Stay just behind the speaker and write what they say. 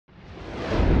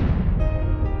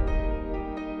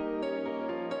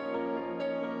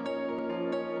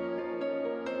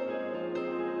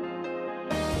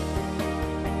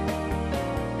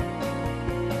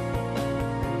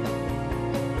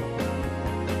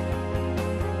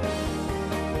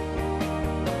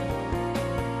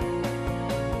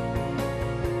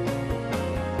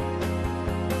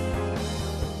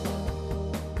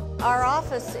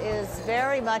office is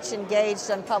very much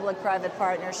engaged on public-private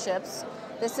partnerships.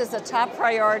 This is a top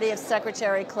priority of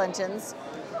Secretary Clinton's.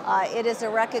 It is a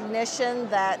recognition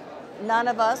that none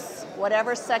of us,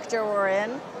 whatever sector we're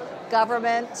in,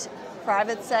 government,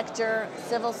 private sector,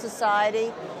 civil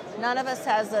society, none of us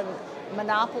has a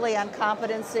monopoly on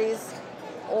competencies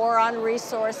or on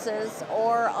resources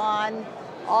or on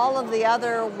all of the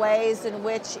other ways in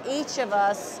which each of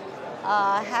us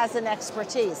has an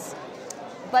expertise.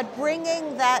 But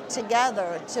bringing that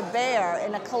together to bear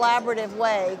in a collaborative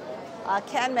way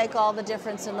can make all the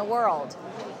difference in the world.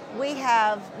 We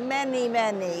have many,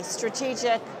 many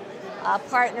strategic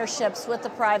partnerships with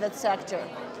the private sector.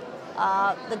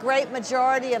 The great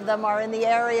majority of them are in the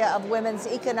area of women's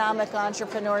economic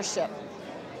entrepreneurship.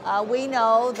 We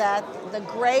know that the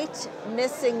great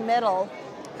missing middle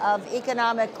of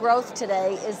economic growth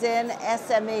today is in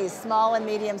SMEs, small and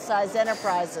medium-sized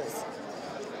enterprises.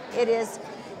 It is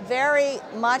very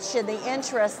much in the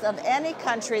interest of any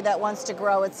country that wants to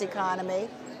grow its economy,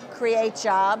 create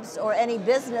jobs, or any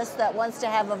business that wants to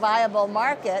have a viable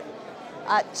market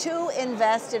to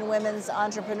invest in women's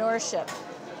entrepreneurship.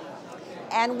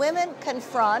 And women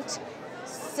confront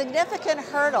significant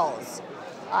hurdles.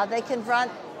 They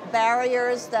confront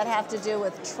barriers that have to do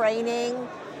with training,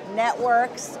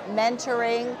 networks,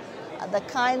 mentoring, the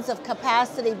kinds of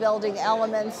capacity building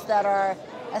elements that are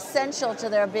essential to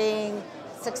their being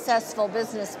successful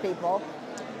business people.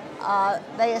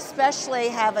 They especially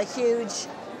have a huge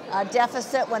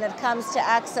deficit when it comes to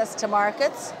access to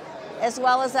markets, as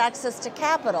well as access to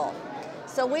capital.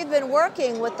 So we've been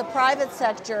working with the private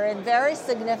sector in very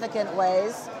significant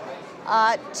ways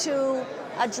to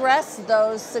address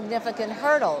those significant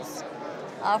hurdles.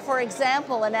 For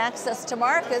example, in access to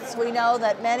markets, we know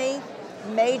that many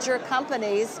major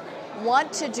companies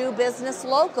want to do business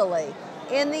locally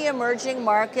in the emerging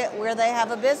market where they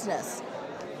have a business.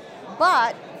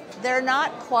 But they're not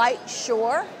quite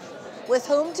sure with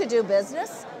whom to do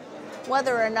business,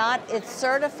 whether or not it's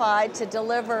certified to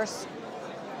deliver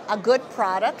a good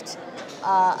product,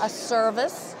 a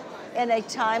service in a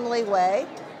timely way,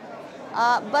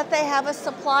 but they have a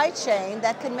supply chain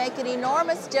that can make an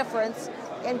enormous difference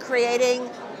in creating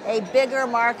a bigger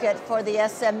market for the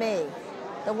SME,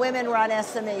 the women-run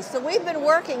SME. So we've been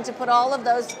working to put all of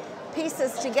those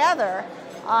pieces together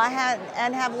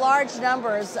and have large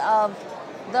numbers of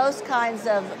those kinds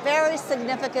of very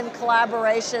significant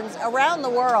collaborations around the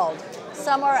world.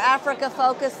 Some are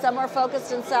Africa-focused, some are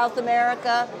focused in South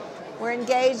America. We're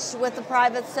engaged with the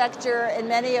private sector in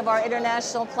many of our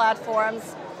international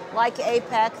platforms, like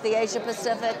APEC, the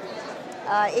Asia-Pacific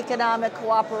Economic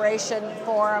Cooperation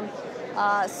Forum.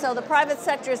 So the private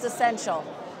sector is essential.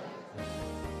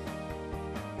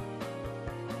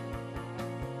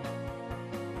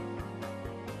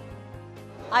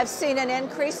 I've seen an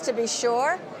increase, to be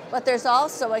sure, but there's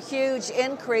also a huge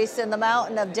increase in the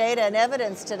mountain of data and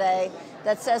evidence today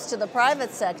that says to the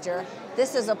private sector,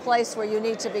 this is a place where you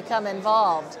need to become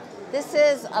involved. This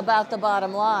is about the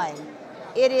bottom line.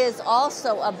 It is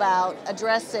also about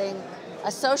addressing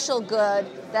a social good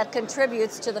that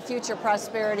contributes to the future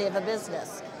prosperity of a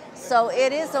business. So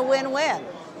it is a win-win,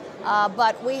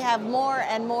 but we have more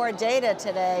and more data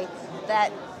today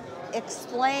that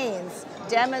explains,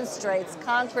 demonstrates,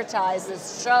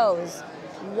 concretizes, shows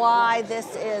why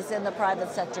this is in the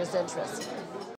private sector's interest.